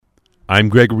I'm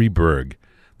Gregory Berg.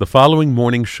 The following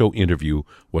morning show interview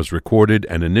was recorded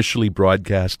and initially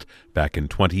broadcast back in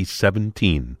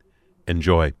 2017.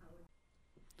 Enjoy.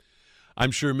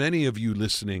 I'm sure many of you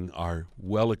listening are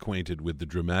well acquainted with the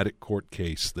dramatic court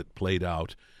case that played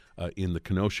out in the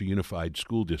Kenosha Unified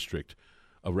School District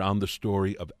around the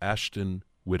story of Ashton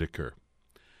Whitaker.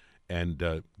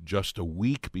 And just a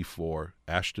week before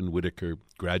Ashton Whitaker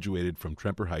graduated from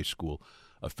Tremper High School,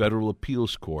 a federal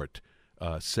appeals court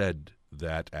said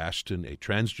that Ashton, a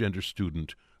transgender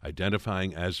student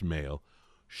identifying as male,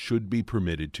 should be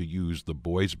permitted to use the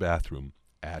boys' bathroom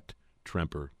at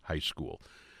Tremper High School.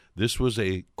 This was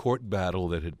a court battle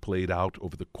that had played out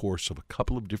over the course of a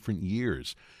couple of different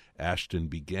years. Ashton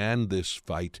began this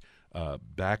fight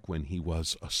back when he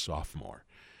was a sophomore.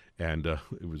 And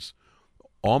it was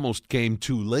almost came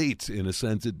too late. In a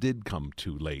sense, it did come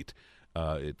too late.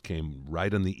 It came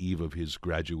right on the eve of his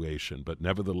graduation. But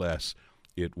nevertheless,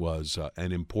 it was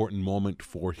an important moment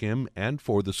for him and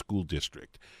for the school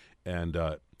district. And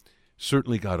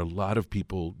certainly got a lot of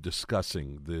people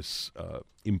discussing this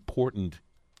important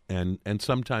and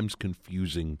sometimes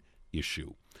confusing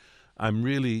issue. I'm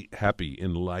really happy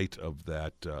in light of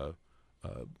that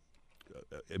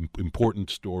important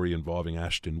story involving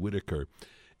Ashton Whitaker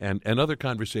and other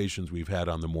conversations we've had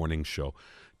on the morning show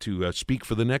to speak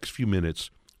for the next few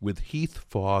minutes with Heath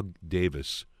Fogg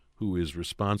Davis, who is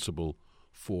responsible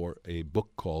for a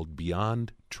book called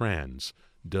Beyond Trans,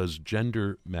 Does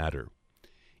Gender Matter?,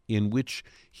 in which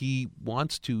he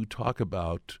wants to talk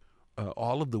about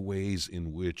all of the ways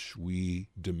in which we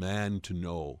demand to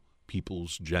know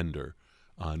people's gender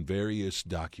on various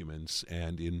documents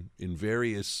and in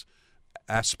various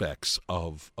aspects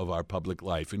of our public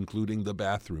life, including the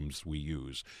bathrooms we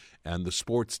use and the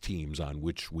sports teams on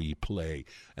which we play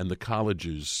and the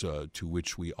colleges to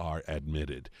which we are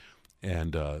admitted,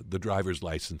 and the driver's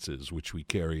licenses which we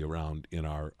carry around in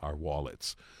our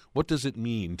wallets. What does it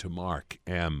mean to mark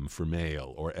M for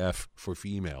male or F for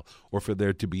female, or for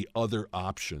there to be other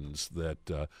options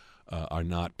that are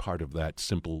not part of that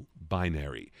simple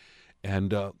binary?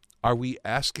 And are we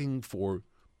asking for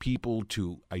people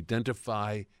to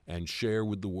identify and share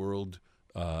with the world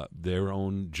their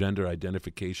own gender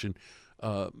identification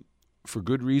for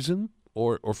good reason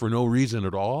or for no reason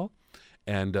at all?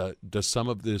 And does some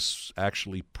of this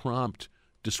actually prompt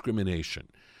discrimination?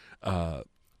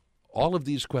 All of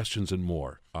these questions and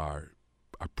more are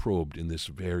probed in this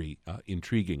very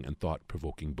intriguing and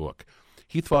thought-provoking book.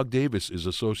 Heath Fogg Davis is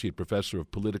Associate Professor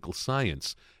of Political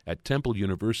Science at Temple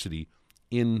University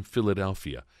in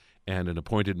Philadelphia and an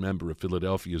appointed member of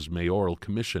Philadelphia's Mayoral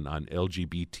Commission on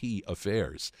LGBT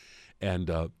Affairs.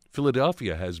 And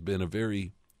Philadelphia has been a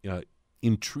very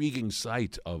intriguing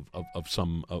site of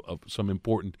some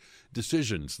important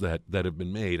decisions that have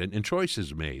been made and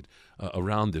choices made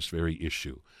around this very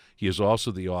issue. He is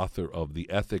also the author of The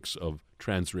Ethics of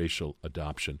Transracial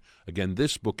Adoption. Again,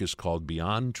 this book is called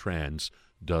Beyond Trans,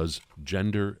 Does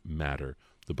Gender Matter?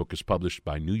 The book is published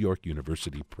by New York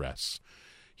University Press.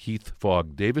 Heath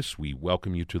Fogg Davis, we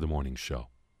welcome you to the morning show.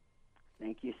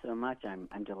 Thank you so much.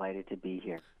 I'm delighted to be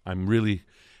here. I'm really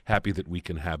happy that we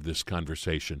can have this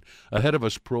conversation. Ahead of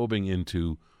us probing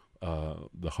into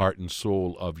the heart and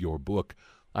soul of your book,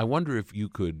 I wonder if you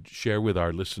could share with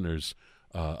our listeners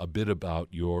a bit about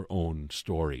your own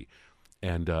story.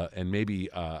 And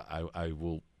maybe I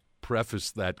will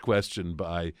preface that question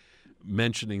by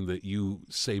mentioning that you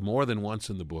say more than once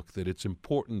in the book that it's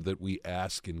important that we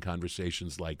ask in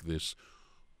conversations like this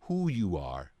who you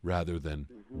are rather than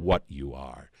what you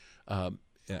are.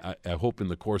 I hope in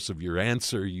the course of your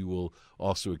answer you will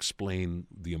also explain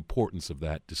the importance of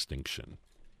that distinction.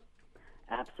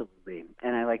 Absolutely.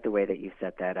 And I like the way that you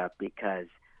set that up because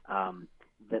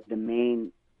the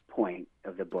main point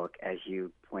of the book, as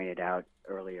you pointed out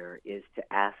earlier, is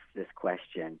to ask this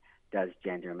question, does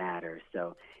gender matter?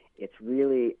 So it's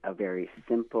really a very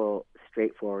simple,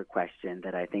 straightforward question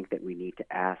that I think that we need to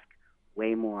ask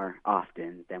way more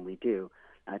often than we do.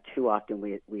 Too often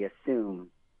we assume.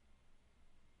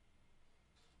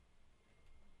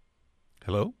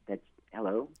 Hello?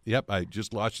 Hello? Yep, I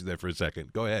just lost you there for a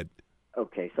second. Go ahead.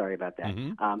 Okay, sorry about that.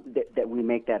 Mm-hmm. That we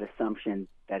make that assumption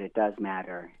that it does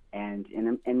matter, and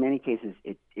in many cases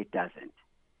it doesn't.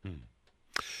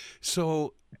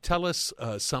 So tell us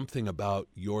something about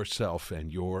yourself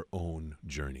and your own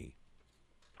journey.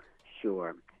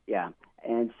 Sure, yeah.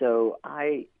 And so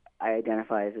I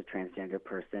identify as a transgender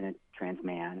person, a trans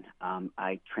man.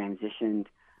 I transitioned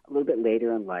a little bit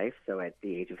later in life, so at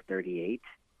the age of 38,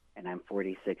 and I'm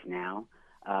 46 now.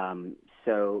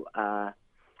 So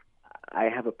I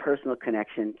have a personal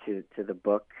connection to the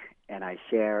book and I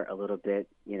share a little bit,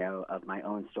 of my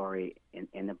own story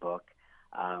in the book,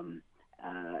 um,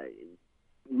 uh,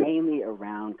 mainly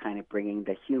around kind of bringing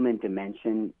the human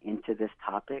dimension into this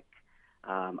topic.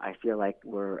 I feel like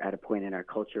we're at a point in our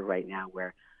culture right now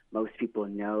where most people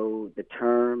know the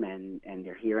term and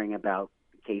they're hearing about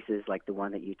cases like the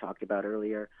one that you talked about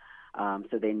earlier.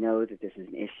 So they know that this is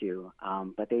an issue,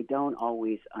 but they don't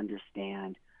always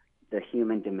understand the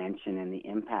human dimension and the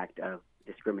impact of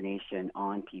discrimination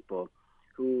on people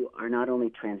who are not only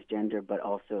transgender but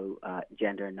also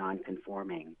gender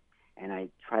nonconforming. And I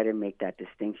try to make that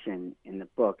distinction in the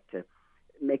book to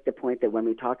make the point that when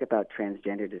we talk about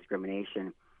transgender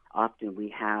discrimination, often we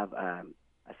have a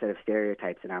set of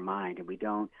stereotypes in our mind, and we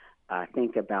don't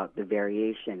think about the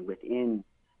variation within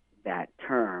that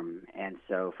term. And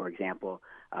so, for example,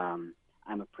 I'm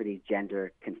a pretty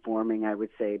gender conforming, I would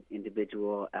say,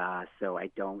 individual, so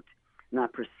I'm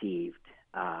not perceived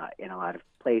in a lot of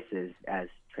places as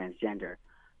transgender.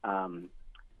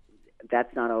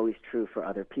 That's not always true for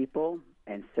other people.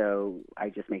 And so I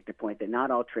just make the point that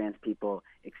not all trans people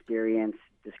experience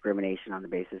discrimination on the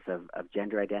basis of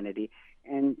gender identity.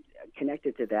 And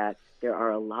connected to that, there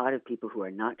are a lot of people who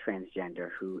are not transgender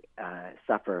who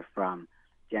suffer from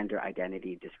gender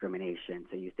identity discrimination.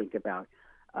 So you think about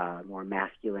more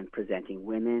masculine presenting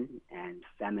women and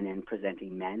feminine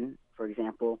presenting men, for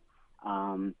example.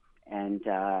 And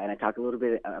I talk a little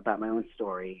bit about my own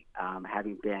story,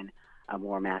 having been a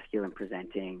more masculine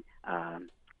presenting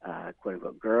quote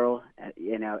unquote girl,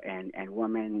 and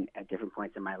woman at different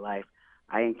points in my life.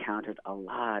 I encountered a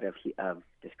lot of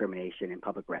discrimination in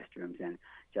public restrooms and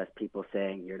just people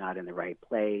saying you're not in the right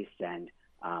place, and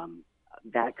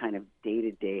that kind of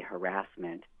day-to-day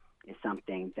harassment is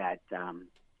something that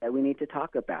we need to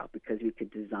talk about, because we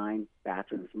could design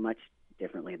bathrooms much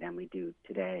differently than we do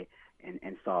today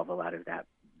and solve a lot of that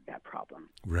problem.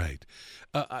 Right.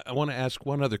 I want to ask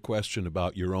one other question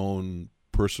about your own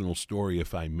personal story,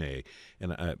 if I may,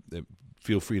 and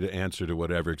feel free to answer to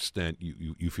whatever extent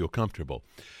you feel comfortable.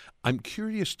 I'm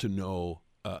curious to know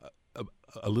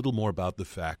a little more about the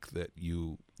fact that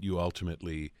you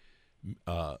ultimately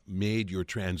made your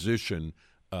transition,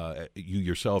 you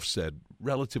yourself said,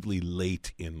 relatively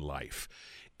late in life.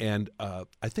 And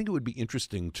I think it would be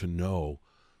interesting to know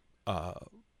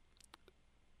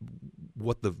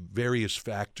what the various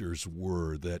factors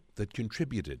were that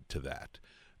contributed to that,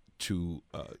 to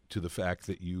the fact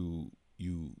that you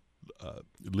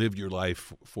lived your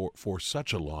life for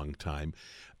such a long time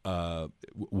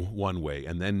one way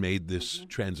and then made this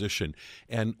transition.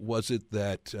 And was it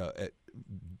that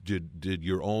did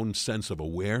your own sense of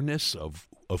awareness of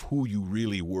who you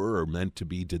really were or meant to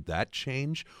be, did that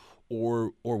change,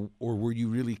 or were you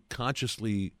really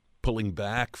consciously pulling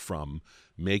back from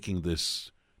making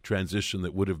this transition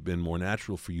that would have been more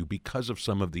natural for you because of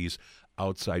some of these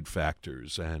outside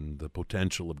factors and the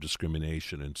potential of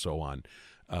discrimination and so on?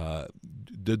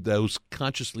 Did those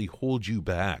consciously hold you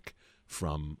back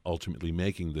from ultimately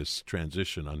making this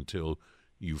transition until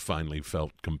you finally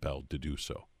felt compelled to do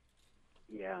so?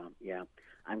 Yeah.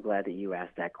 I'm glad that you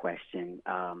asked that question.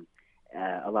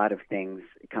 A lot of things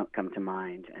come to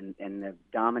mind, and the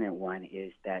dominant one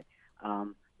is that,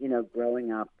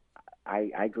 growing up,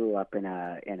 I grew up in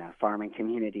a farming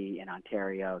community in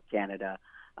Ontario, Canada,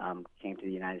 came to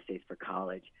the United States for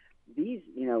college. These,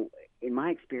 in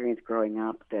my experience growing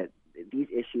up, that these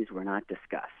issues were not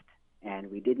discussed,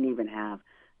 and we didn't even have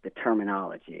the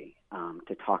terminology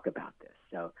to talk about this.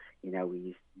 So, we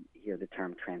used to hear the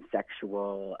term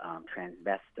transsexual,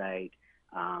 transvestite,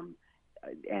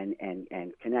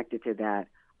 and connected to that,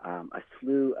 a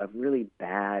slew of really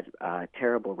bad,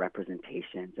 terrible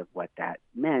representations of what that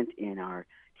meant in our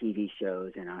TV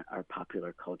shows and our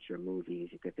popular culture movies.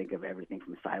 You could think of everything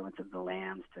from Silence of the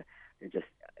Lambs to just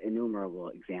innumerable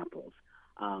examples.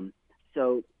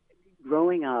 So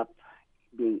growing up,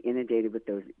 being inundated with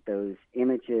those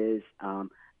images,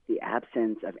 the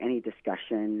absence of any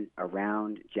discussion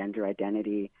around gender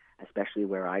identity, especially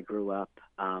where I grew up,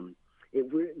 it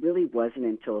really wasn't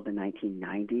until the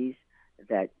 1990s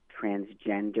that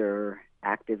transgender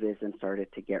activism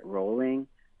started to get rolling,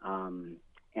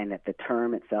 and that the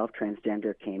term itself,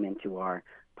 transgender, came into our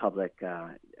public,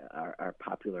 our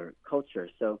popular culture.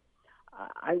 So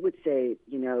I would say,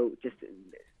 just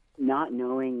not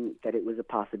knowing that it was a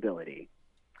possibility.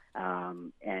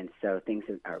 And so things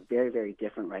are very, very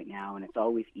different right now, and it's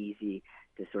always easy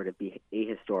to sort of be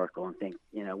ahistorical and think,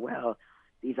 well,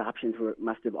 these options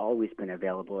must have always been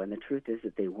available, and the truth is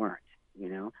that they weren't,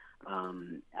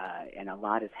 and a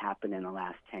lot has happened in the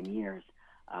last 10 years.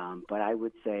 But I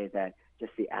would say that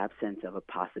just the absence of a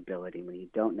possibility. When you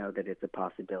don't know that it's a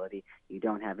possibility, you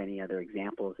don't have any other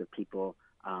examples of people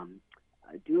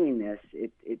doing this.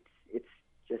 It's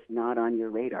just not on your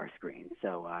radar screen.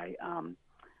 So and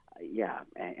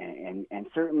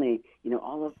certainly,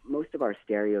 most of our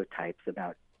stereotypes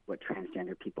about what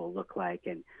transgender people look like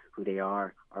and who they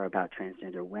are about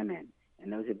transgender women,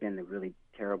 and those have been the really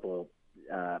terrible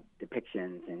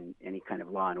depictions in any kind of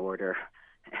Law and Order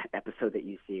episode that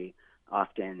you see,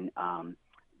 often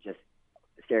just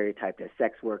stereotyped as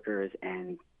sex workers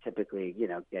and typically,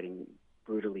 getting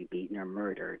brutally beaten or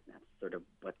murdered. That's sort of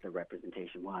what the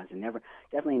representation was, and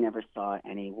definitely never saw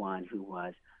anyone who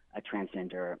was a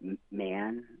transgender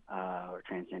man or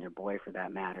transgender boy, for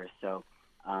that matter. So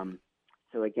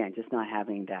again, just not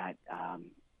having that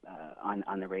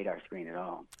on the radar screen at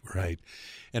all. Right.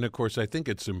 And of course, I think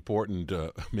it's important,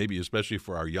 maybe especially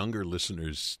for our younger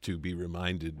listeners, to be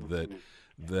reminded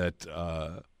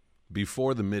that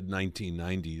before the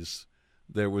mid-1990s,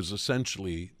 there was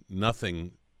essentially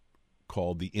nothing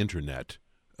called the Internet,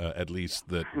 at least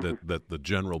that the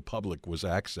general public was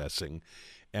accessing.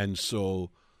 And so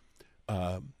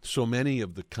many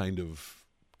of the kind of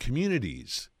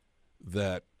communities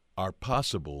that are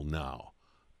possible now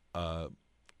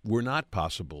were not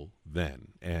possible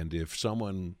then. And if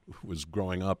someone was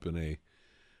growing up in a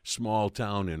small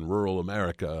town in rural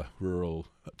America, rural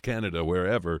Canada,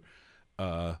 wherever,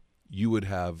 you would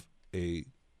have a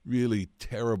really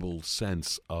terrible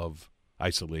sense of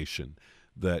isolation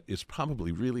that is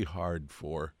probably really hard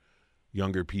for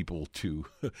younger people to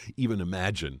even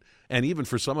imagine. And even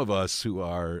for some of us who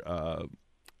are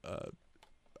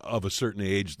of a certain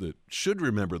age that should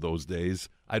remember those days,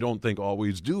 I don't think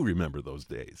always do remember those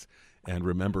days and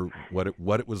remember what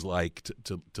it was like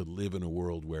to live in a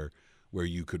world where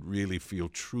you could really feel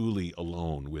truly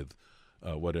alone with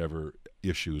whatever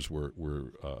issues were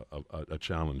a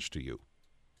challenge to you.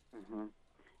 Mm-hmm.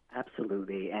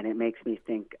 Absolutely, and it makes me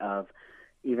think of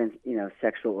even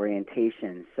sexual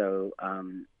orientation. So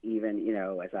even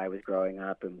as I was growing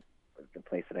up in the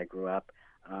place that I grew up,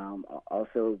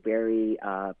 also very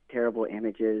terrible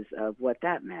images of what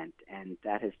that meant, and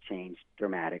that has changed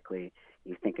dramatically.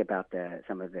 You think about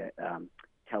some of the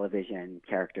television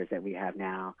characters that we have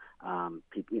now,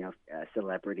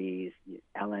 celebrities,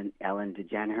 Ellen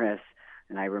DeGeneres,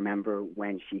 and I remember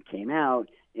when she came out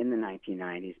in the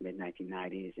 1990s, mid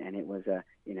 1990s, and it was a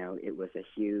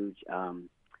huge.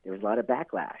 There was a lot of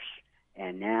backlash,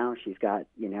 and now she's got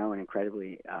an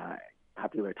incredibly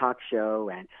popular talk show,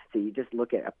 and so you just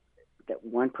look at that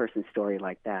one person's story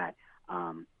like that.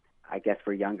 I guess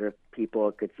for younger people,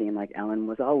 it could seem like Ellen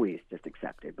was always just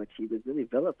accepted, but she was really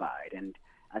vilified. And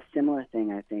a similar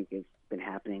thing, I think, has been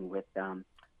happening with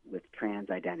trans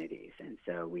identities. And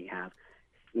so we have,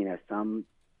 some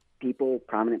people,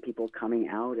 prominent people, coming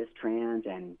out as trans,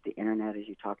 and the internet, as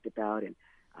you talked about, and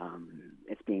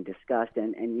it's being discussed,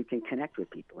 and you can connect with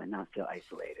people and not feel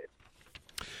isolated.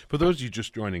 For those of you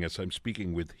just joining us, I'm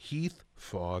speaking with Heath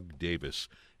Fogg Davis,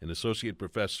 an associate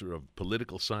professor of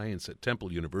political science at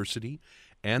Temple University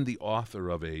and the author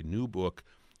of a new book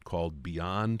called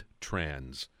Beyond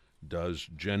Trans: Does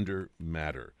Gender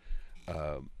Matter?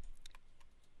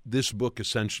 This book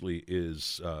essentially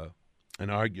is an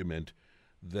argument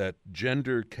that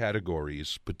gender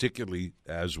categories, particularly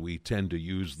as we tend to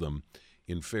use them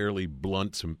in fairly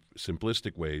blunt,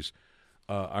 simplistic ways,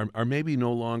 are maybe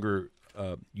no longer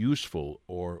useful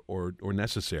or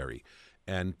necessary.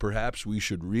 And perhaps we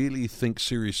should really think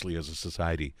seriously as a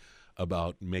society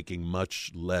about making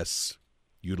much less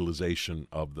utilization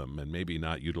of them and maybe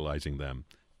not utilizing them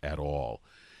at all.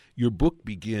 Your book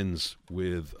begins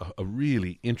with a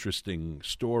really interesting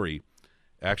story,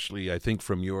 actually, I think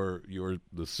from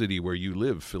the city where you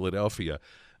live, Philadelphia,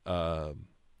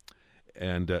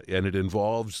 and it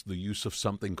involves the use of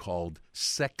something called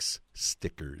sex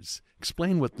stickers.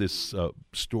 Explain what this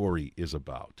story is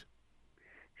about.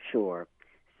 Sure.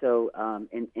 So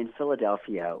in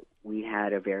Philadelphia, we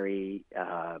had a very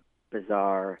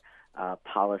bizarre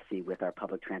policy with our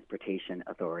public transportation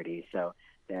authority. So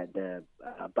the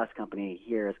bus company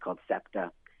here is called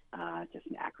SEPTA, just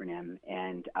an acronym,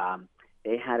 and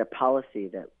they had a policy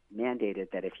that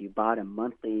mandated that if you bought a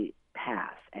monthly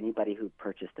pass, anybody who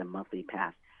purchased a monthly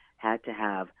pass had to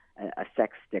have a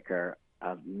sex sticker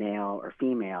of male or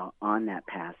female on that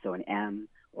pass, so an M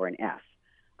or an F.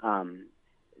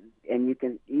 And you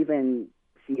can even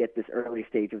see at this early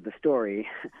stage of the story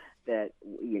that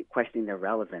questioning their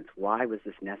relevance. Why was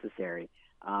this necessary?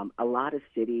 A lot of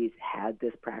cities had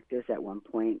this practice at one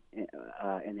point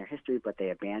in their history, but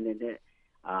they abandoned it.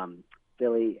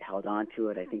 Philly held on to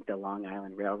it. I think the Long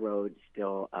Island Railroad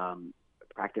still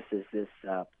practices this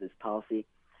policy.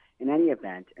 In any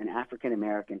event, an African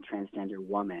American transgender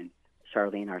woman,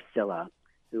 Charlene Arcilla,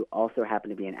 who also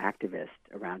happened to be an activist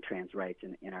around trans rights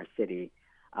in our city,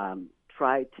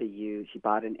 she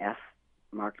bought an F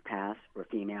marked pass for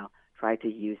female, tried to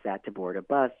use that to board a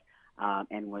bus,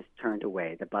 and was turned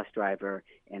away. The bus driver,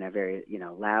 in a very,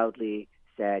 loudly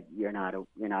said, "You're not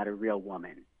a real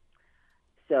woman."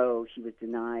 So she was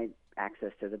denied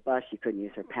access to the bus. She couldn't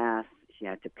use her pass. She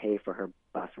had to pay for her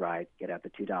bus ride, get out the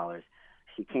 $2.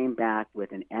 She came back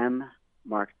with an M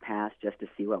marked pass just to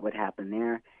see what would happen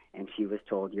there, and she was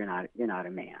told, "You're not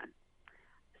a man."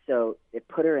 So it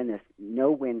put her in this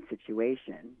no-win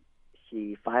situation.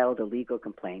 She filed a legal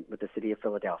complaint with the city of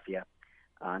Philadelphia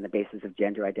on the basis of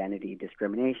gender identity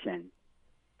discrimination.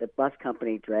 The bus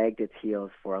company dragged its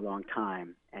heels for a long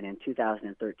time, and in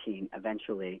 2013,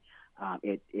 eventually,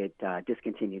 it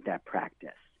discontinued that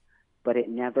practice. But it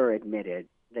never admitted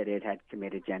that it had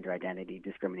committed gender identity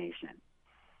discrimination.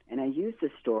 And I use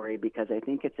this story because I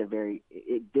think it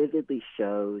vividly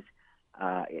shows,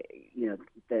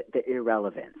 the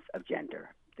irrelevance of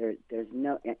gender. There's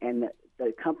no, and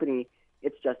the company,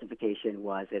 its justification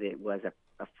was that it was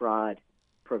a fraud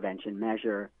prevention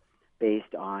measure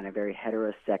based on a very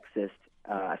heterosexist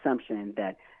assumption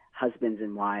that husbands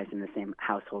and wives in the same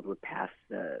household would pass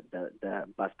the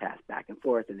bus pass back and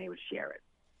forth, and they would share it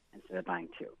instead of buying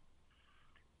two.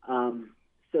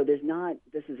 So this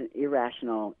is an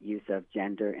irrational use of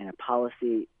gender in a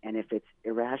policy, and if it's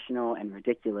irrational and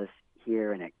ridiculous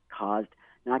here, and it caused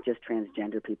not just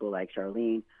transgender people like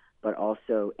Charlene, but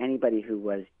also anybody who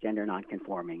was gender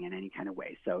nonconforming in any kind of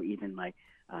way. So even like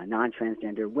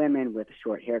non-transgender women with a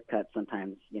short haircut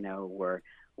sometimes,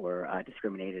 were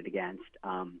discriminated against.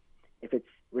 If it's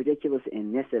ridiculous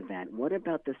in this event, what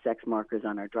about the sex markers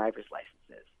on our driver's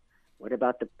licenses? What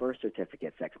about the birth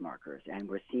certificate sex markers? And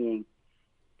we're seeing,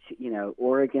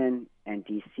 Oregon and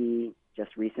D.C.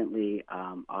 just recently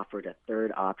offered a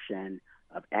third option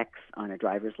of X on a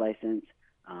driver's license.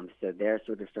 So they're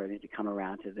sort of starting to come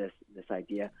around to this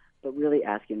idea, but really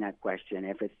asking that question: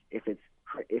 if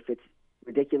it's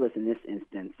ridiculous in this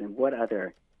instance, then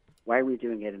why are we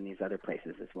doing it in these other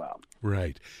places as well?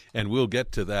 Right. And we'll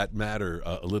get to that matter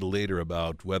a little later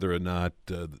about whether or not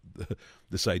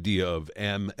this idea of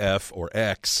M, F, or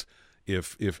X,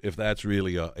 if that's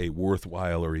really a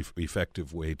worthwhile or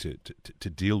effective way to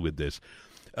deal with this.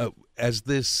 As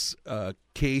this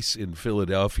case in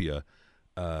Philadelphia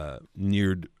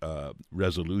neared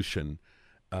resolution,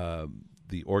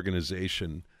 the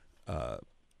organization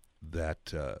that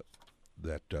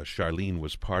Charlene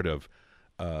was part of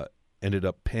ended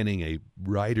up penning a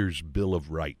Writer's Bill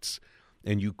of Rights.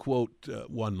 And you quote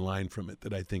one line from it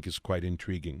that I think is quite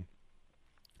intriguing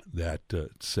that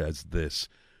says this: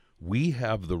 "We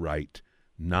have the right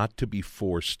not to be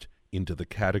forced into the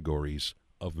categories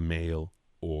of male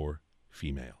or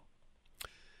female."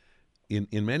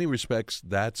 In many respects,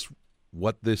 that's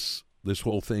what this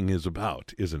whole thing is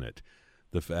about, isn't it?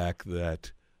 The fact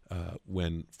that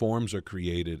when forms are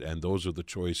created and those are the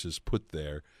choices put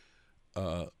there,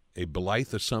 a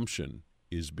blithe assumption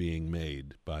is being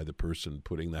made by the person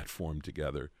putting that form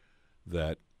together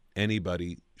that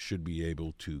anybody should be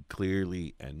able to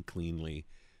clearly and cleanly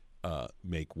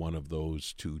make one of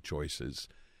those two choices.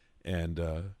 And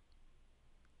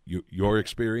your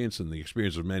experience and the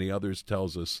experience of many others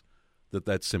tells us that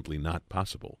that's simply not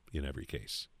possible in every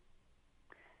case.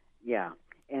 Yeah,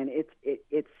 and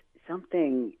it's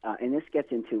something, and this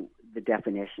gets into the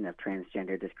definition of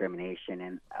transgender discrimination,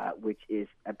 and which is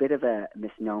a bit of a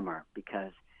misnomer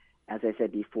because, as I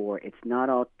said before, it's not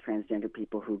all transgender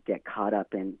people who get caught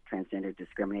up in transgender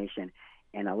discrimination,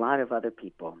 and a lot of other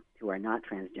people who are not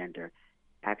transgender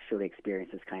actually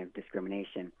experience this kind of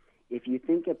discrimination. If you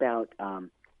think about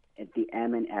the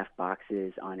M and F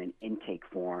boxes on an intake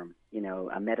form,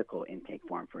 a medical intake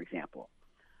form, for example,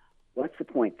 what's the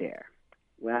point there?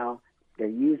 Well, they're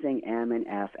using M and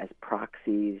F as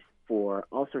proxies for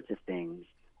all sorts of things,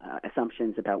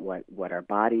 assumptions about what our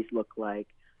bodies look like,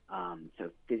 so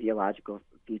physiological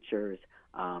features,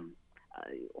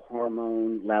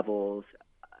 hormone levels,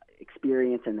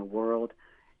 experience in the world.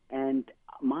 And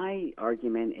my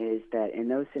argument is that in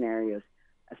those scenarios,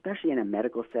 especially in a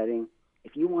medical setting,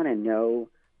 if you want to know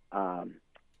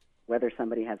whether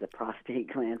somebody has a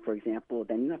prostate gland, for example,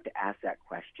 then you have to ask that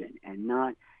question and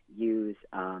not use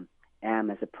M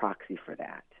as a proxy for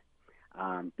that.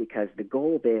 Because the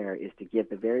goal there is to give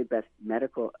the very best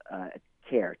medical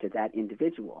care to that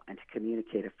individual and to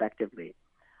communicate effectively.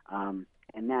 And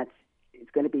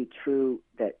it's going to be true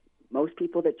that most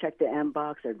people that check the M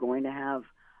box are going to have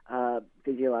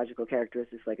physiological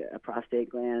characteristics like a prostate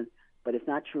gland, but it's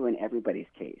not true in everybody's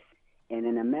case. And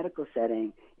in a medical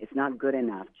setting, it's not good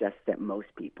enough just that most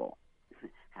people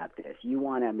have this. You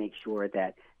want to make sure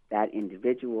that that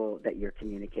individual, that you're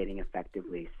communicating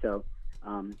effectively.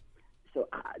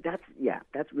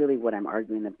 That's really what I'm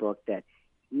arguing in the book, that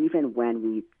even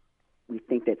when we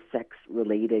think that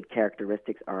sex-related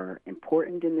characteristics are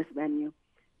important in this venue,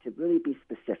 to really be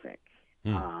specific.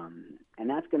 And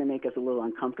that's going to make us a little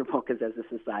uncomfortable because as a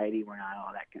society, we're not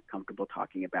all that comfortable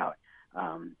talking about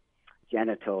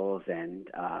genitals and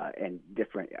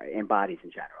different and bodies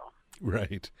in general.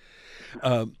 Right.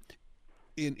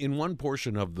 In one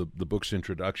portion of the book's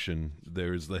introduction,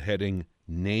 there's the heading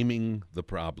 "Naming the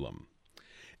Problem,"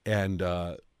 and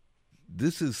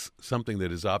this is something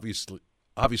that is obviously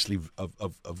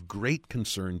of great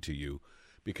concern to you,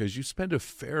 because you spend a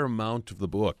fair amount of the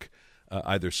book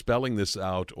either spelling this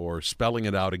out or spelling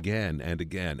it out again and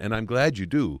again. And I'm glad you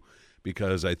do,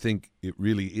 because I think it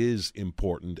really is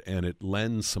important, and it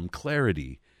lends some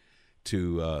clarity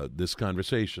to this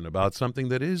conversation about something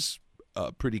that is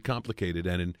pretty complicated,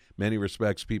 and in many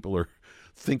respects people are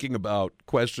thinking about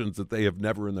questions that they have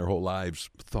never in their whole lives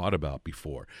thought about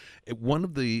before. One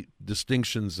of the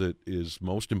distinctions that is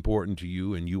most important to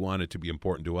you, and you want it to be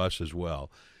important to us as well,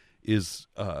 is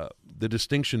the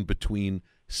distinction between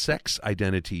sex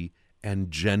identity and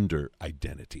gender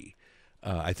identity.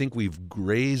 I think we've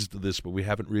grazed this, but we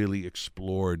haven't really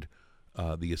explored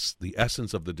the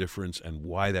essence of the difference and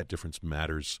why that difference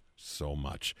matters so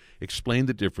much. Explain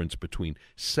the difference between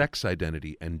sex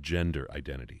identity and gender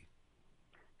identity.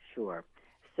 Sure.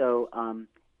 So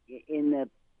in the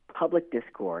public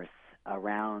discourse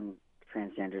around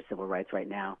transgender civil rights right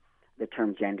now, the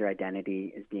term gender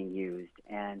identity is being used.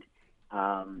 And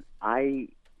I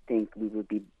think we would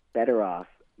be better off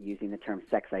using the term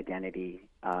sex identity,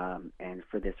 and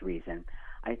for this reason.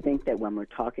 I think that when we're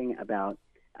talking about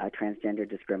transgender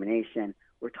discrimination,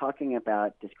 we're talking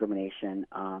about discrimination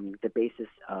on the basis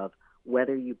of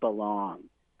whether you belong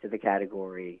to the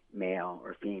category male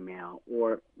or female,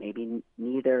 or maybe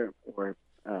neither or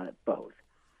both.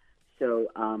 So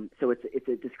it's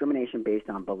a discrimination based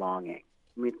on belonging.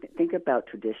 I mean, think about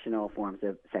traditional forms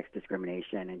of sex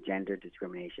discrimination and gender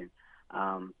discrimination.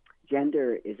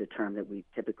 Gender is a term that we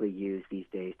typically use these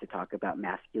days to talk about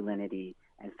masculinity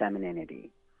and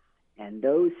femininity. And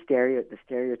the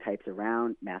stereotypes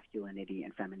around masculinity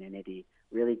and femininity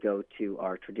really go to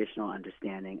our traditional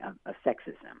understanding of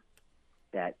sexism.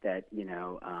 That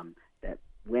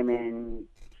women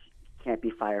can't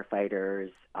be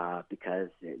firefighters because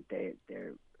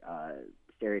they're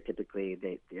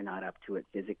stereotypically they're not up to it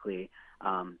physically.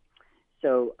 And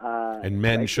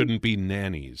men shouldn't be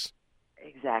nannies.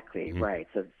 Exactly, Mm-hmm. right.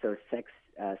 So sex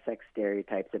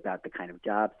stereotypes about the kind of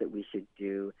jobs that we should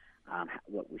do,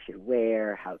 what we should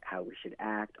wear, how we should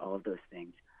act, all of those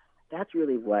things. That's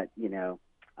really what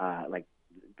like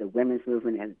the women's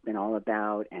movement has been all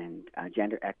about, and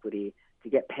gender equity, to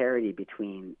get parity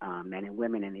between men and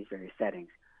women in these various settings.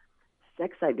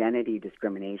 Sex identity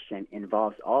discrimination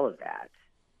involves all of that,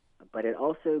 but it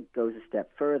also goes a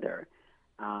step further,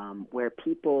 where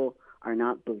people are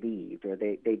not believed, or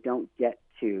they don't get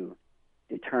to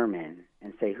determine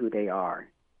and say who they are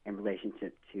in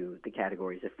relationship to the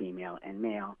categories of female and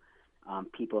male.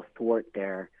 People thwart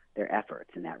their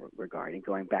efforts in that regard. And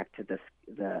going back to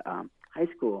the high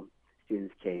school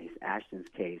student's case, Ashton's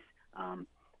case,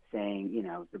 saying,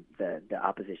 the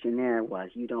opposition there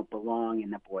was, you don't belong in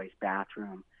the boys'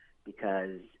 bathroom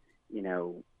because,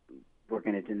 we're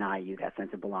going to deny you that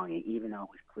sense of belonging, even though it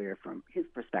was clear from his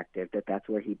perspective that that's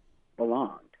where he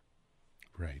belonged.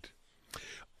 Right.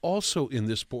 Also, in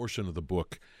this portion of the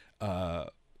book,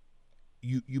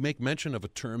 you make mention of a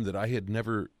term that I had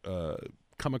never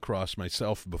come across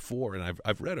myself before, and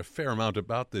I've read a fair amount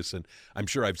about this, and I'm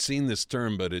sure I've seen this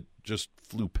term, but it just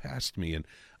flew past me, and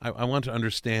I want to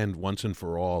understand once and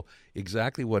for all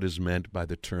exactly what is meant by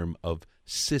the term of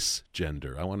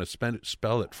cisgender. I want to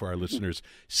spell it for our listeners,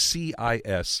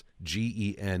 CISGENDR.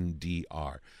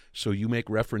 So you make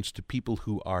reference to people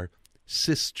who are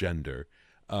cisgender.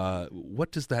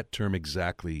 What does that term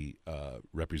exactly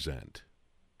represent?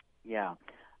 Yeah.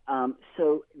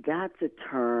 So that's a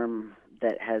term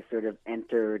that has sort of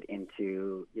entered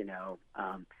into, you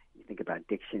think about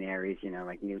dictionaries,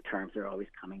 like new terms are always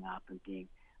coming up and being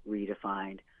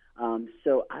redefined.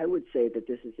 So I would say that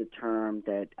this is a term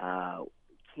that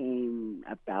came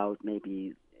about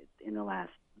maybe in the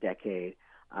last decade,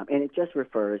 and it just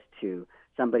refers to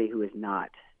somebody who is not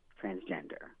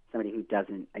transgender, somebody who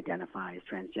doesn't identify as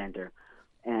transgender.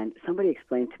 And somebody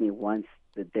explained to me once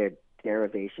that their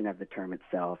derivation of the term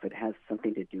itself. It has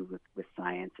something to do with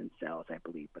science and cells, I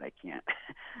believe, but I can't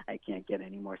I can't get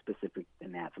any more specific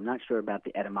than that. So I'm not sure about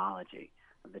the etymology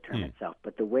of the term itself,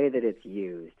 but the way that it's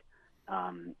used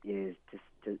is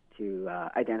to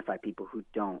identify people who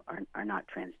are not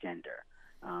transgender.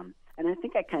 And I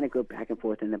think I kind of go back and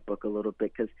forth in the book a little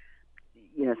bit because,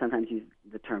 sometimes use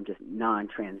the term just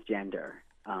non-transgender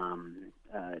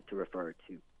to refer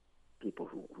to people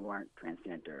who aren't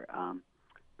transgender.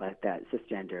 But that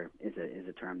cisgender is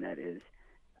a term that is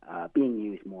being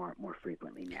used more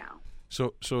frequently now.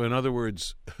 So in other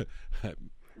words,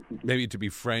 maybe to be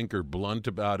frank or blunt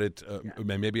about it,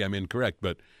 maybe I'm incorrect,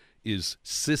 but is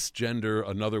cisgender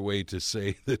another way to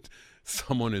say that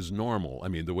someone is normal? I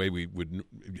mean, the way we would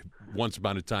once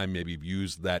upon a time maybe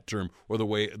use that term, or the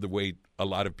way a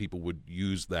lot of people would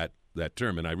use that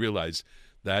term. And I realize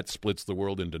that splits the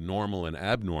world into normal and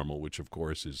abnormal, which of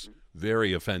course is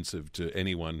very offensive to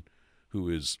anyone who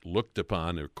is looked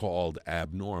upon or called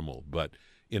abnormal. But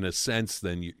in a sense,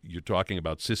 then you're talking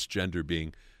about cisgender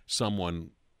being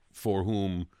someone for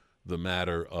whom the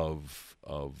matter of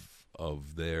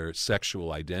their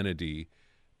sexual identity,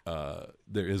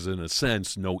 there is in a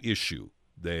sense no issue.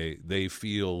 They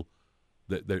feel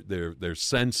that their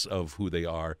sense of who they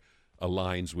are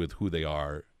aligns with who they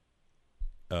are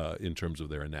in terms of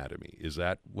their anatomy. Is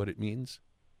that what it means?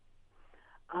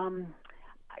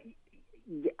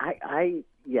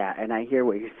 Yeah, and I hear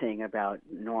what you're saying about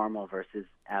normal versus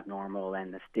abnormal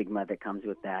and the stigma that comes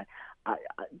with that.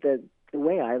 The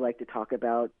way I like to talk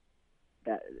about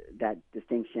that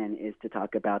distinction is to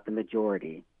talk about the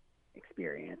majority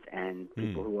experience and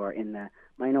people who are in the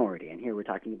minority. And here we're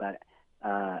talking about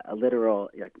a literal,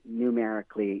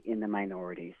 numerically in the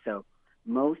minority. So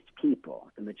most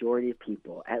people, the majority of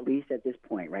people, at least at this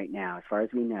point right now, as far as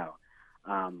we know,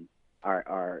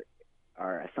 are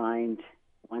assigned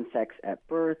one sex at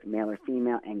birth, male or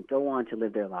female, and go on to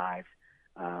live their lives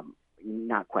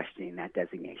not questioning that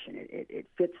designation. It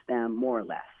fits them more or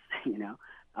less,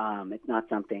 It's not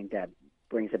something that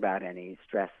brings about any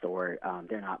stress or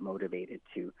they're not motivated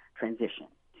to transition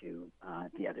to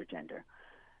the other gender.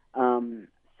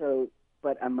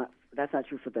 But that's not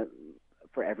true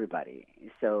for everybody.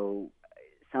 So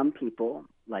some people,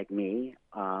 like me,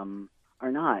 don't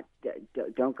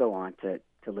go on to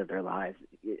live their lives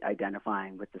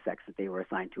identifying with the sex that they were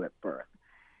assigned to at birth.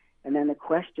 And then the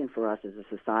question for us as a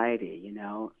society,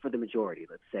 for the majority,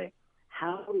 let's say,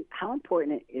 how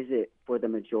important is it for the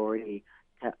majority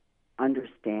to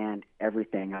understand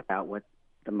everything about what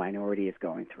the minority is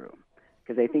going through?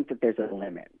 Because I think that there's a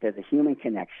limit. There's a human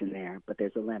connection there, but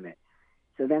there's a limit.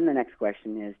 So then the next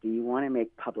question is, do you want to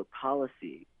make public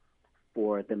policy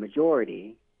for the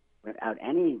majority without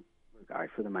any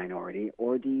regard for the minority,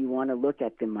 or do you want to look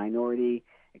at the minority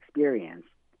experience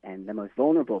and the most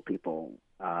vulnerable people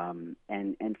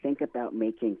and think about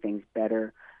making things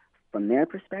better from their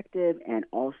perspective, and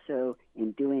also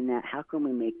in doing that, how can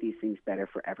we make these things better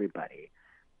for everybody?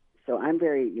 So I'm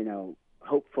very,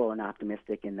 hopeful and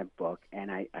optimistic in the book, and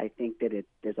I think that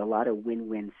there's a lot of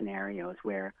win-win scenarios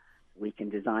where we can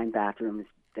design bathrooms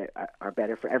that are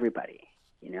better for everybody,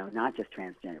 not just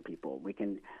transgender people. We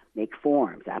can make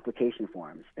application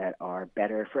forms that are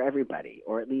better for everybody,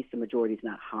 or at least the majority is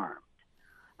not harmed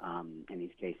in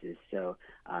these cases. So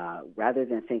rather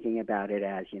than thinking about it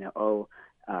as,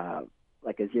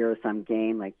 like a zero-sum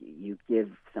game, like you give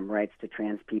some rights to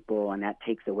trans people and that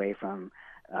takes away from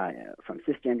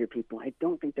cisgender people, I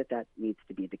don't think that needs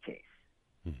to be the case.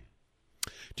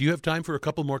 Do you have time for a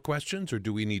couple more questions, or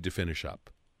do we need to finish up?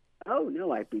 Oh,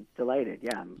 no, I'd be delighted.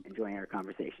 Yeah, I'm enjoying our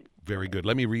conversation. Very good.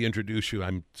 Let me reintroduce you.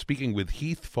 I'm speaking with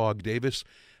Heath Fogg Davis,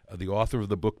 the author of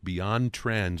the book Beyond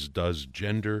Trans, Does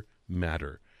Gender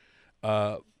Matter?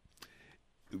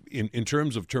 In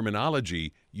terms of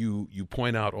terminology, you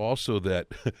point out also that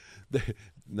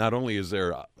not only is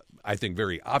there, I think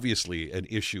very obviously, an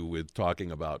issue with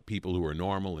talking about people who are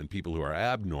normal and people who are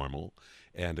abnormal,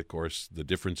 and of course the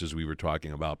differences we were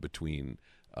talking about between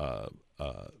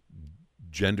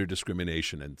gender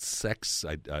discrimination and sex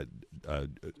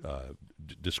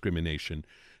discrimination,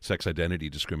 sex identity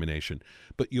discrimination.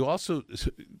 But you also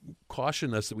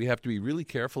caution us that we have to be really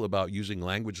careful about using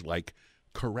language like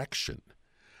correction,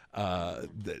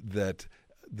 that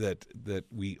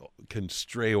we can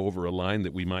stray over a line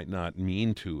that we might not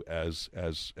mean to as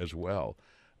well.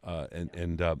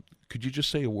 Could you just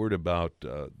say a word about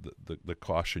the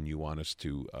caution you want us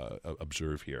to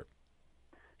observe here?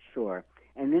 Sure.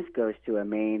 And this goes to a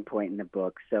main point in the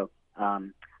book. So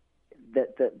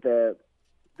the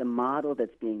model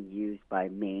that's being used by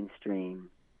mainstream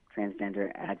transgender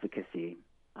advocacy,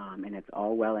 and it's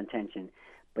all well-intentioned,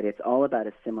 but it's all about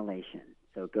assimilation.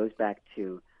 So it goes back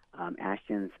to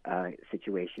Ashton's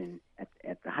situation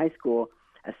at the high school,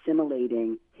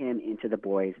 assimilating him into the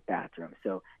boys' bathroom.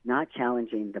 So not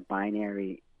challenging the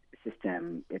binary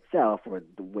system itself or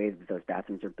the way that those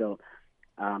bathrooms are built.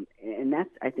 And that,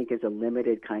 I think, is a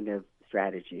limited kind of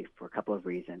strategy for a couple of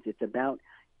reasons. It's about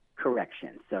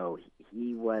correction. So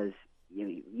he was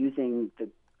using the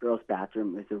girls'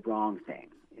 bathroom was the wrong thing.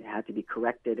 It had to be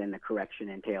corrected, and the correction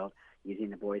entailed using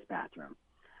the boys' bathroom.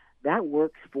 That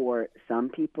works for some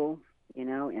people,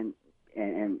 and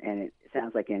it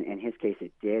sounds like in his case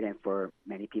it did, and for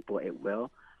many people it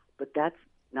will. But that's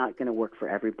not going to work for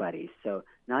everybody. So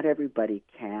not everybody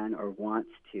can or wants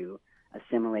to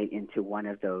assimilate into one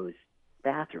of those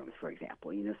bathrooms, for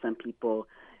example. Some people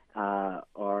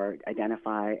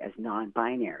identify as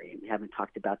non-binary. We haven't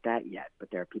talked about that yet, but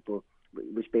there are people,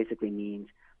 which basically means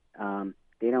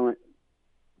they don't,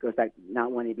 goes back,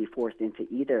 not wanting to be forced into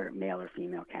either male or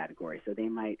female category. So they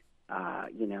might,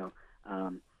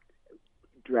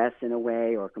 dress in a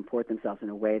way or comport themselves in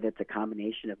a way that's a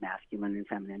combination of masculine and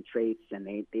feminine traits,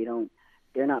 and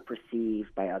they're not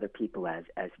perceived by other people as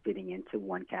fitting into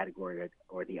one category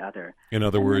or the other. In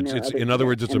other words, it's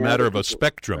a matter of a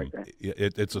spectrum.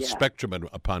 It's a spectrum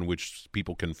upon which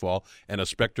people can fall, and a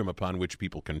spectrum upon which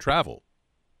people can travel.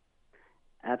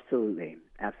 Absolutely.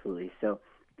 So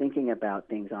thinking about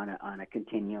things on a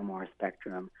continuum or a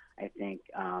spectrum, I think,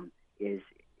 is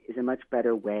a much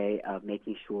better way of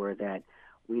making sure that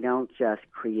we don't just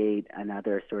create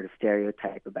another sort of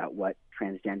stereotype about what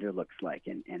transgender looks like,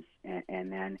 and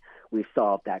then we've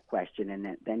solved that question,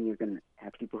 and then you're going to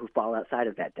have people who fall outside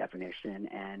of that definition,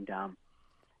 and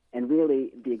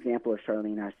really the example of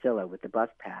Charlene Arcilla with the bus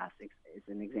pass is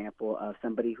an example of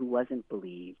somebody who wasn't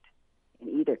believed in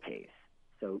either case,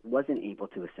 so wasn't able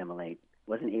to assimilate,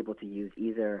 wasn't able to use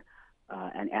either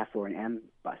an F or an M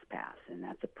bus pass, and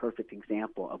that's a perfect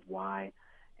example of why,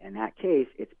 in that case,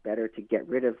 it's better to get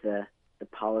rid of the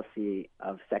policy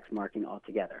of sex marking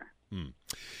altogether.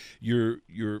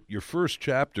 Your first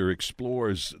chapter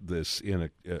explores this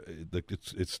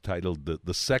it's titled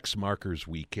the Sex Markers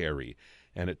We Carry,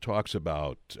 and it talks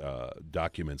about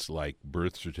documents like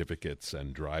birth certificates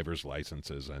and driver's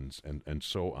licenses and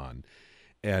so on.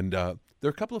 And there are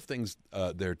a couple of things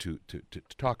there to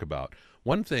talk about.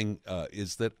 One thing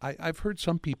is that I've heard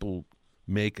some people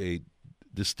make a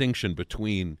distinction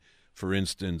between, for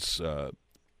instance, the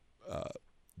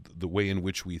way in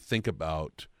which we think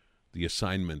about the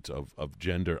assignment of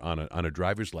gender on a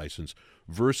driver's license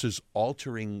versus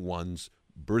altering one's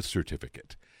birth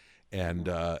certificate. And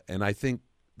I think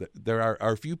that there are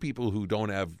a few people who don't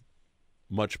have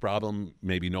much problem,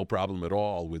 maybe no problem at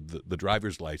all, with the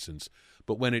driver's license.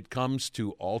 But when it comes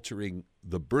to altering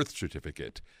the birth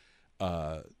certificate,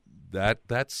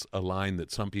 that's a line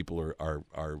that some people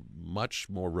are much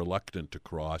more reluctant to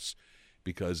cross,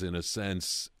 because in a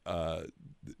sense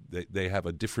they have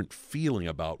a different feeling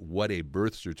about what a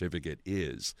birth certificate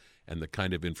is and the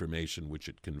kind of information which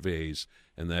it conveys,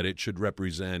 and that it should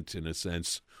represent, in a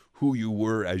sense, who you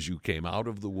were as you came out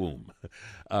of the womb.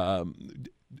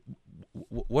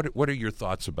 What are your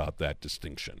thoughts about that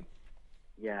distinction?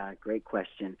 Yeah, great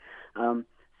question.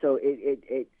 So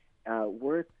it's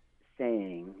worth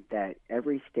saying that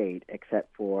every state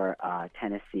except for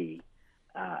Tennessee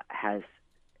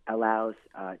allows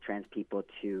trans people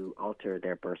to alter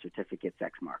their birth certificate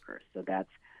sex markers. So that's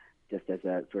just as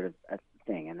a sort of a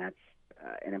thing, and that's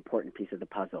an important piece of the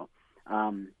puzzle.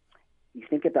 You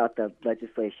think about the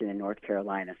legislation in North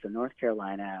Carolina. So North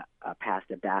Carolina passed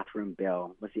a bathroom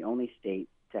bill, was the only state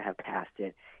to have passed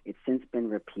it. It's since been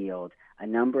repealed. A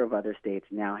number of other states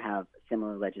now have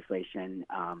similar legislation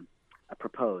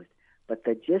proposed. But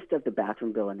the gist of the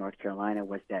bathroom bill in North Carolina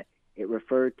was that it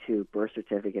referred to birth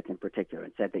certificates in particular.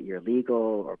 It said that your legal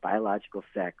or biological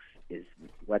sex is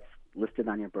what's listed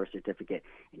on your birth certificate,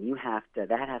 and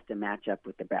that has to match up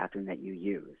with the bathroom that you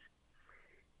use.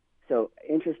 So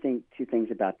interesting two things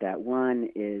about that. One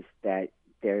is that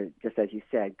they're, just as you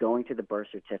said, going to the birth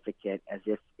certificate as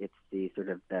if it's the sort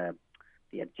of the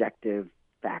objective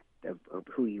fact of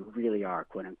who you really are,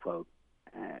 quote unquote,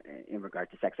 in regard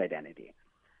to sex identity.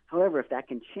 However, if that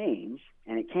can change,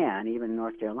 and it can, even in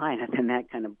North Carolina, then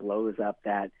that kind of blows up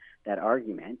that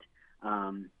argument.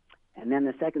 And then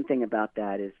the second thing about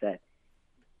that is that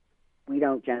we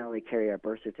don't generally carry our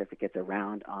birth certificates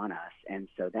around on us, and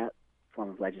so that form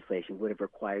of legislation would have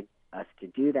required us to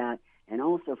do that, and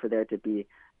also for there to be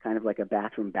kind of like a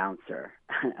bathroom bouncer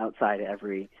outside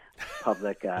every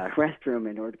public restroom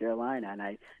in North Carolina.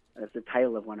 And that's the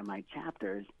title of one of my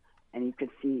chapters, and you can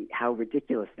see how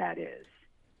ridiculous that is.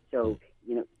 So,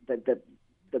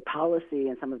 the the policy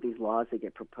and some of these laws that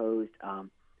get proposed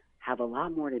have a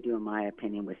lot more to do, in my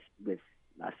opinion, with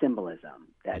symbolism.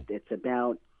 That it's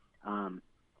about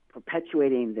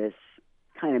perpetuating this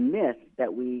kind of myth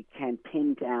that we can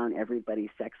pin down everybody's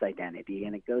sex identity,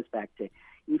 and it goes back to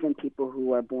even people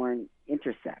who are born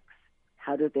intersex.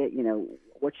 How do they,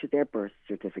 what should their birth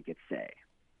certificates say?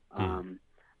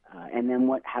 And then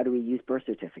how do we use birth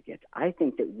certificates? I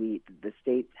think that the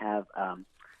states have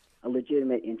a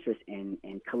legitimate interest in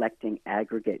collecting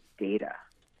aggregate data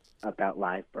about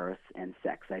live births and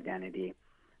sex identity,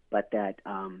 but that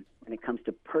when it comes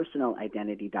to personal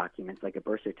identity documents like a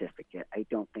birth certificate, I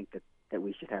don't think that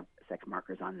we should have sex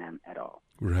markers on them at all.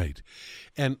 Right.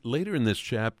 And later in this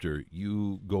chapter,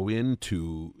 you go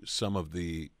into some of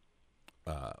the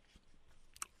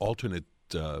alternate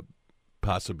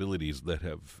possibilities that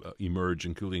have emerged,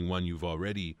 including one you've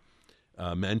already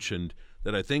mentioned,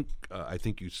 that I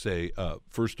think you say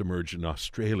first emerged in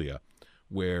Australia,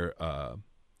 where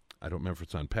I don't remember if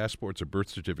it's on passports or birth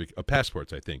certificate,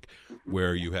 passports, I think,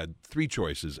 where you had three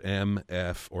choices, M,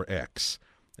 F, or X.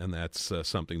 And that's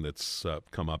something that's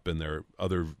come up in their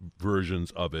other versions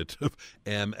of it,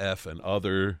 M, F, and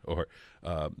other, or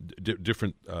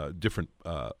different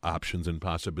options and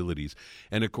possibilities.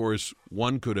 And, of course,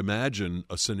 one could imagine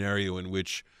a scenario in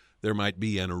which there might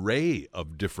be an array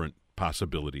of different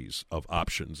possibilities of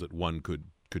options that one could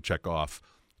check off,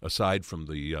 aside from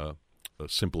the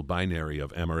simple binary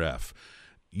of M or F.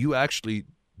 You actually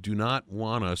do not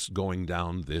want us going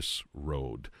down this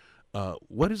road.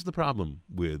 What is the problem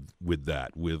with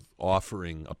that, with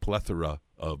offering a plethora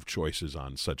of choices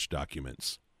on such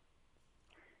documents?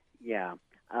 Yeah.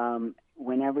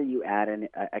 Whenever you add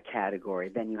a category,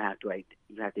 then you have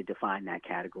to define that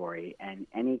category, and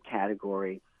any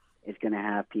category is going to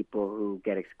have people who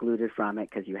get excluded from it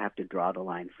because you have to draw the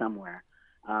line somewhere.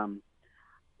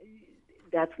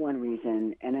 That's one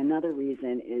reason, and another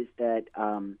reason is that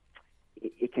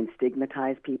it can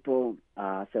stigmatize people.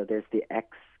 So there's the X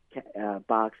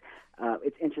box.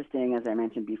 It's interesting, as I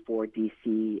mentioned before,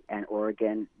 D.C. and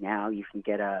Oregon, now you can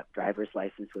get a driver's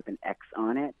license with an X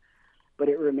on it, but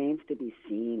it remains to be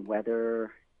seen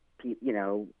whether,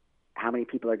 how many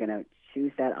people are going to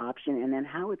choose that option, and then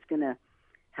how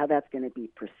that's going to be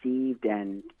perceived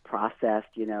and processed,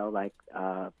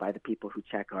 by the people who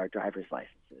check our driver's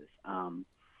licenses.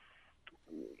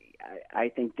 I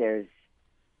think there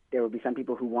will be some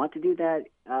people who want to do that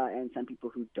and some people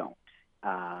who don't.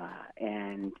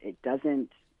 And it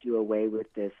doesn't do away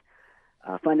with this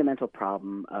fundamental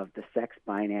problem of the sex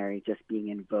binary just being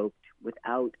invoked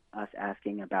without us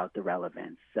asking about the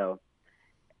relevance. So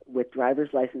with driver's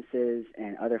licenses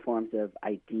and other forms of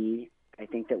ID, I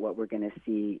think that what we're going to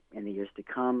see in the years to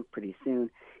come pretty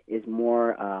soon is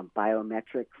more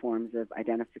biometric forms of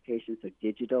identification, so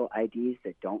digital IDs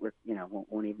that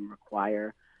won't even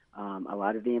require a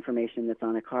lot of the information that's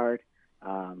on a card.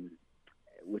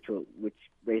 Which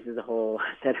raises a whole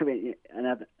set of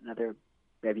another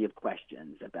bevy of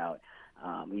questions about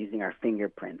using our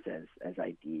fingerprints as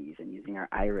IDs and using our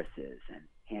irises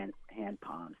and hand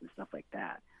palms and stuff like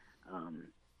that.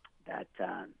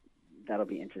 That'll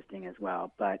be interesting as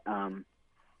well. But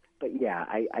yeah,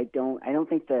 I don't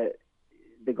think that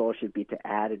the goal should be to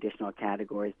add additional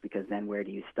categories, because then where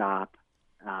do you stop?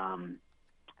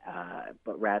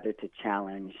 But rather to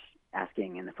challenge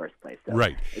asking in the first place. So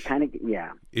right. It kind of,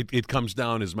 yeah. It comes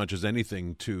down as much as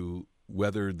anything to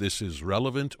whether this is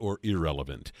relevant or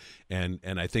irrelevant. And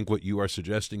I think what you are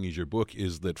suggesting is your book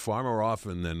is that far more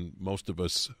often than most of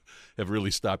us have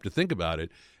really stopped to think about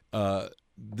it,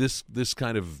 this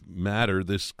kind of matter,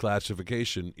 this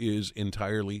classification is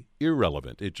entirely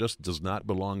irrelevant. It just does not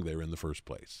belong there in the first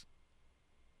place.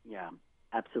 Yeah,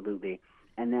 absolutely.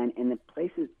 And then in the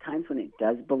times when it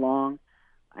does belong,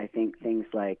 I think things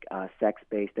like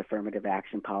sex-based affirmative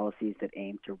action policies that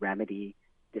aim to remedy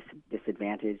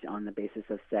disadvantage on the basis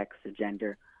of sex or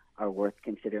gender are worth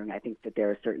considering. I think that there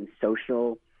are certain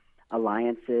social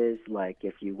alliances, like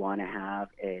if you want to have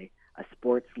a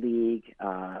sports league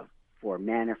for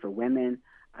men or for women,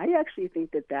 I actually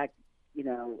think that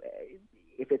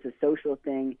if it's a social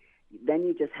thing, then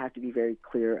you just have to be very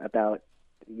clear about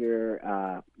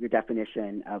your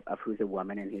definition of who's a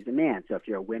woman and who's a man. So if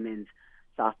you're a women's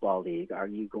softball league,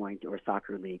 or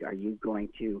soccer league, are you going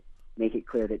to make it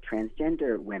clear that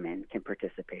transgender women can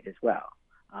participate as well?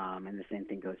 And the same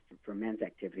thing goes for men's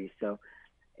activities. So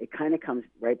it kind of comes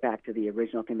right back to the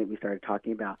original thing that we started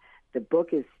talking about. The book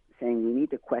is saying we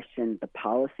need to question the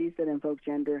policies that invoke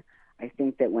gender. I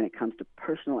think that when it comes to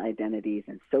personal identities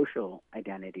and social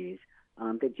identities,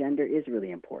 that gender is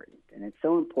really important. And it's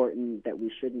so important that we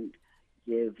shouldn't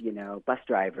give, bus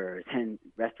drivers and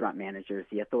restaurant managers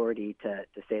the authority to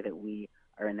say that we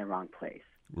are in the wrong place.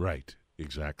 Right.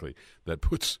 Exactly. That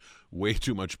puts way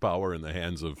too much power in the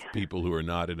hands of people who are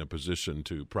not in a position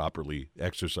to properly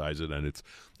exercise it,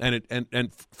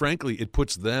 and frankly, it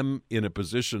puts them in a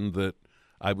position that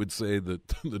I would say that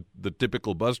the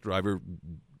typical bus driver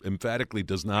emphatically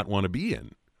does not want to be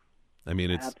in. I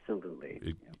mean, it's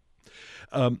absolutely.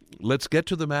 Let's get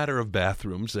to the matter of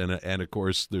bathrooms, and of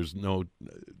course, there's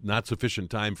not sufficient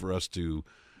time for us to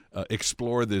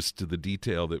explore this to the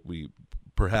detail that we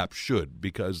perhaps should,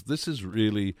 because this is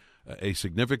really a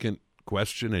significant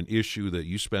question and issue that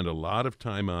you spend a lot of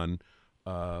time on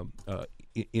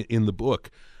in the book.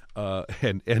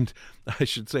 And I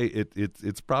should say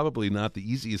it's probably not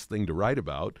the easiest thing to write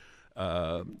about.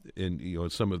 In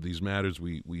some of these matters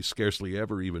we scarcely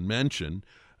ever even mention,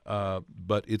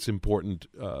 but it's important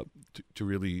to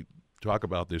really talk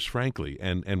about this frankly.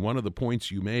 And one of the points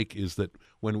you make is that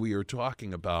when we are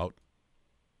talking about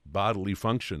bodily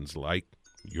functions like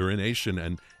urination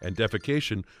and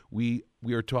defecation, we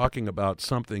are talking about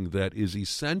something that is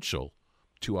essential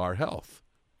to our health,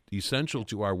 essential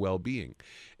to our well-being,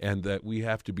 and that we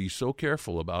have to be so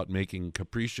careful about making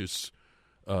capricious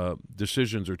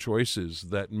decisions or choices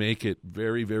that make it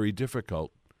very, very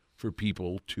difficult for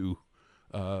people to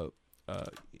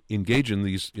engage in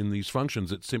these functions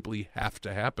that simply have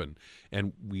to happen.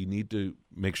 And we need to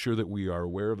make sure that we are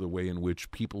aware of the way in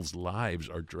which people's lives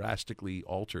are drastically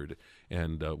altered,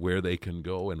 and where they can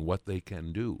go and what they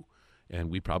can do. And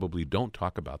we probably don't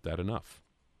talk about that enough.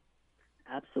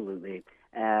 Absolutely.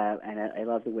 And I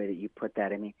love the way that you put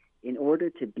that. I mean, in order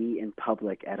to be in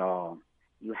public at all,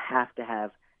 you have to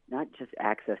have not just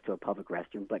access to a public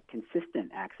restroom, but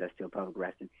consistent access to a public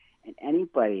restroom. And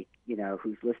anybody,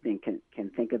 who's listening can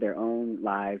think of their own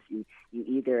lives. You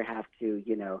either have to,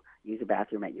 use a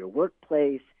bathroom at your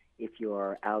workplace. If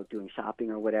you're out doing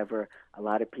shopping or whatever, a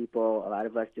lot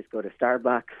of us just go to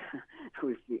Starbucks.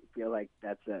 We feel like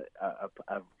that's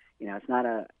it's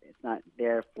not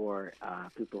there for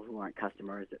people who aren't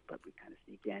customers, but we kind of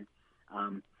sneak in.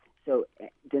 So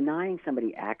denying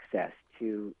somebody access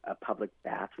to a public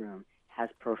bathroom has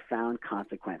profound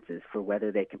consequences for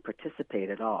whether they can participate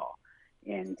at all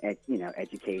in,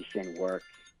 education, work,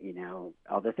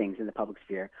 all the things in the public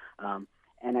sphere.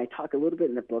 And I talk a little bit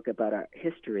in the book about our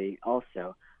history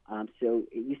also. So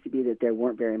it used to be that there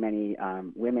weren't very many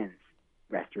women's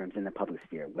restrooms in the public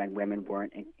sphere, when women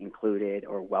weren't included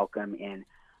or welcome in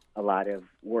a lot of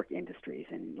work industries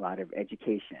and a lot of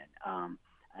education.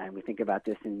 And we think about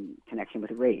this in connection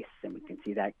with race, and we can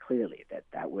see that clearly,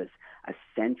 that was a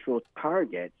central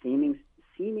target,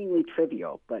 seemingly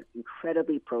trivial, but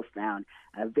incredibly profound,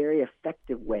 a very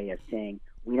effective way of saying,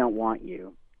 we don't want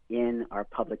you in our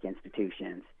public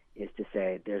institutions, is to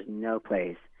say there's no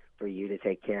place for you to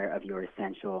take care of your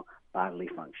essential bodily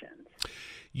functions.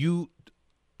 You,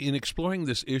 in exploring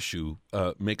this issue,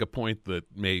 make a point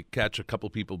that may catch a couple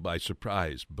people by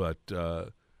surprise, but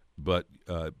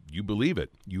you believe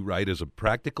it. You write, as a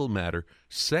practical matter,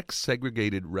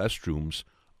 sex-segregated restrooms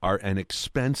are an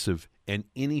expensive and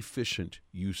inefficient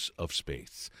use of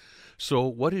space. So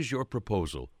what is your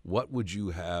proposal? What would you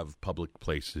have public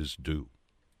places do?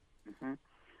 Mm-hmm.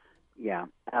 Yeah.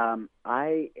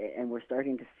 And we're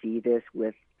starting to see this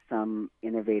with some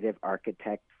innovative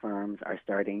architect firms are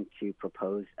starting to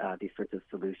propose these sorts of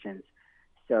solutions.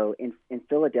 So in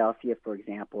Philadelphia, for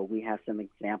example, we have some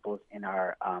examples in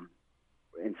our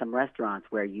in some restaurants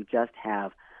where you just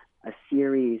have a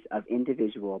series of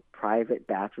individual private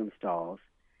bathroom stalls,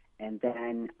 and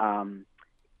then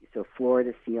so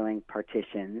floor-to-ceiling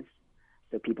partitions,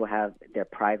 so people have their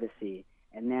privacy,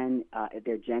 and then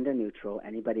they're gender-neutral.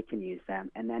 Anybody can use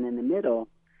them. And then in the middle,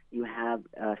 you have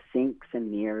sinks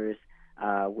and mirrors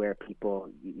where people,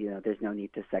 there's no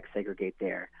need to sex segregate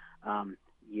there.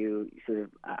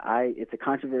 It's a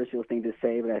controversial thing to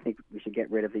say, but I think we should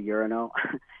get rid of the urinal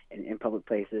in public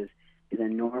places. There's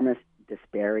an enormous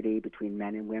disparity between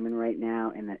men and women right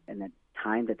now in the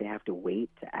time that they have to wait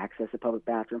to access a public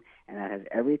bathroom, and that has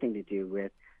everything to do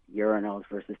with urinals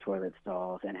versus toilet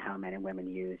stalls and how men and women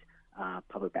use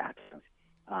public bathrooms.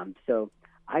 So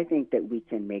I think that we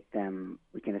can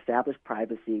establish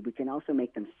privacy. We can also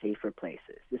make them safer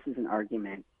places. This is an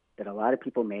argument that a lot of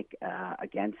people make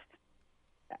against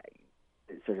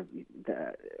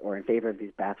or in favor of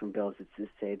these bathroom bills. It's to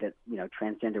say that,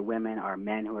 transgender women are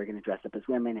men who are going to dress up as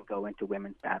women and go into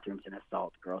women's bathrooms and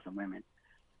assault girls and women.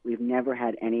 We've never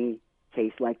had any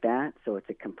case like that, so it's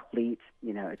a complete,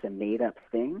 it's a made-up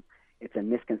thing. It's a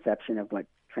misconception of what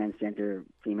transgender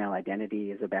female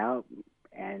identity is about,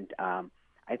 and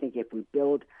I think if we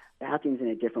build bathrooms in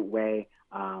a different way,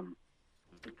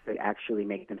 it could actually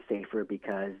make them safer,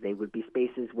 because they would be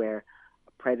spaces where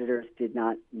predators did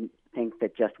not think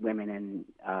that just women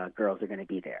and girls are going to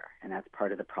be there, and that's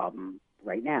part of the problem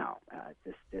right now.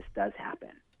 This does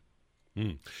happen.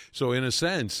 So in a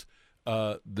sense,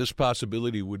 this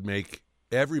possibility would make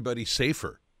everybody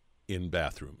safer in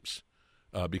bathrooms,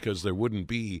 because there wouldn't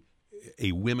be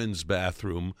a women's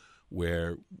bathroom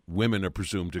where women are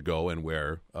presumed to go, and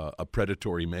where a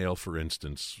predatory male, for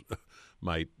instance,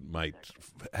 might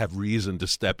have reason to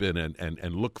step in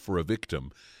and look for a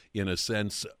victim. In a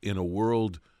sense, in a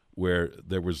world where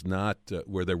there was not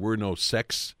where there were no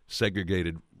sex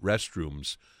segregated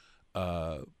restrooms,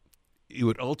 it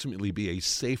would ultimately be a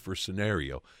safer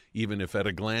scenario, even if at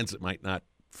a glance it might not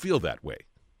feel that way.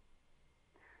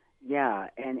 Yeah,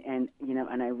 and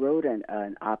I wrote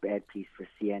an op-ed piece for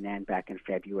CNN back in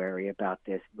February about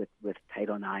this with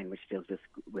Title IX, which deals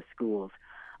with schools.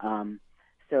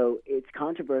 So it's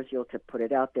controversial to put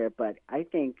it out there, but I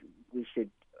think we should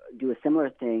do a similar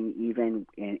thing even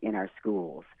in our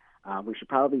schools. We should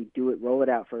probably roll it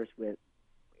out first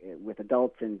with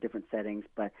adults in different settings,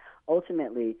 but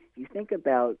ultimately, if you think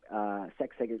about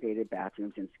sex-segregated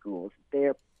bathrooms in schools,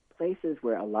 they're places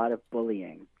where a lot of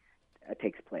bullying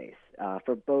takes place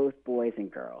for both boys and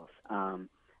girls,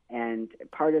 and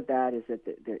part of that is that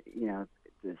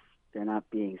they're not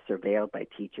being surveilled by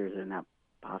teachers, and not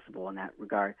possible in that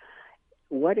regard.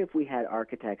 What if we had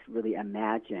architects really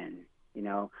imagine,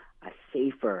 a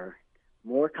safer,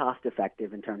 more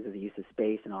cost-effective in terms of the use of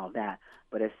space and all of that,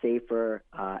 but a safer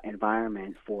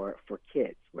environment for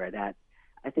kids, where that,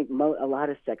 I think a lot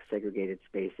of sex-segregated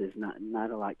spaces, not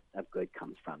a lot of good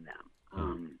comes from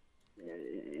them,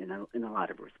 in a lot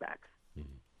of respects.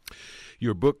 Mm-hmm.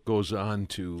 Your book goes on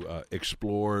to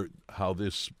explore how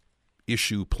this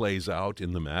issue plays out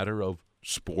in the matter of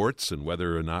sports, and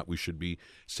whether or not we should be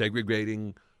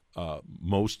segregating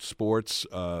most sports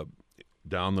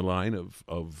down the line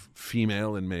of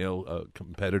female and male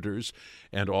competitors,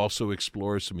 and also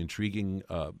explore some intriguing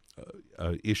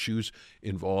issues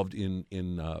involved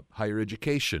in higher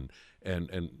education,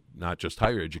 and not just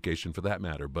higher education for that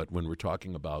matter, but when we're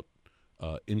talking about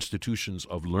institutions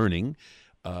of learning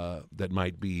that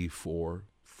might be for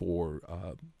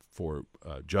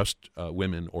just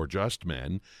women or just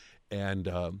men,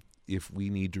 and if we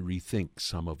need to rethink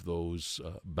some of those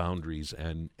boundaries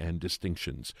and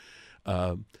distinctions.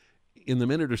 In the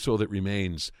minute or so that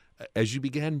remains, as you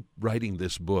began writing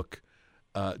this book,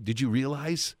 did you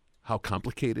realize how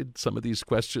complicated some of these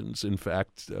questions, in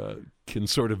fact, can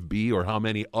sort of be, or how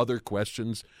many other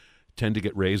questions tend to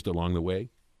get raised along the way?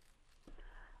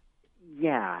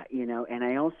 Yeah, and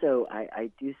I also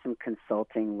I do some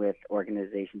consulting with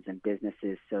organizations and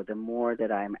businesses. So the more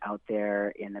that I'm out there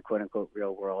in the quote unquote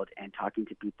real world and talking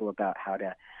to people about how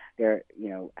to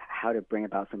bring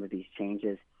about some of these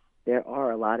changes, there are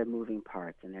a lot of moving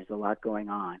parts, and there's a lot going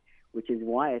on, which is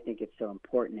why I think it's so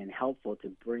important and helpful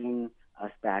to bring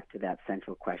us back to that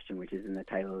central question, which is in the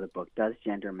title of the book: does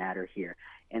gender matter here?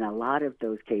 In a lot of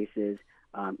those cases,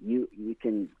 you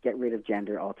can get rid of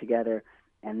gender altogether.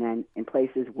 And then in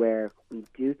places where we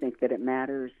do think that it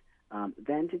matters,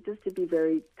 then to be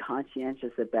very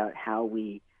conscientious about how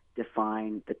we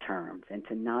define the terms, and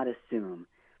to not assume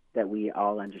that we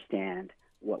all understand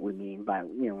what we mean by,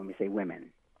 when we say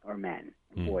women or men,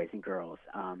 boys and girls.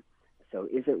 So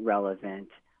is it relevant?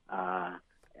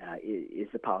 Is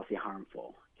the policy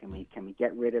harmful? Can we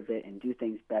get rid of it and do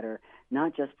things better,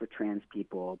 not just for trans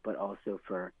people, but also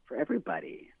for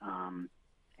everybody?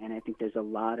 And I think there's a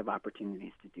lot of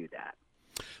opportunities to do that.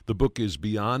 The book is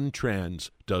Beyond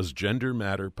Trans, Does Gender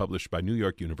Matter?, published by New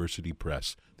York University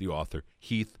Press. The author,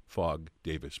 Heath Fogg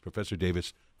Davis. Professor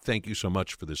Davis, thank you so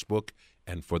much for this book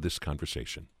and for this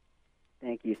conversation.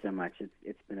 Thank you so much.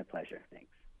 It's been a pleasure.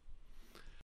 Thanks.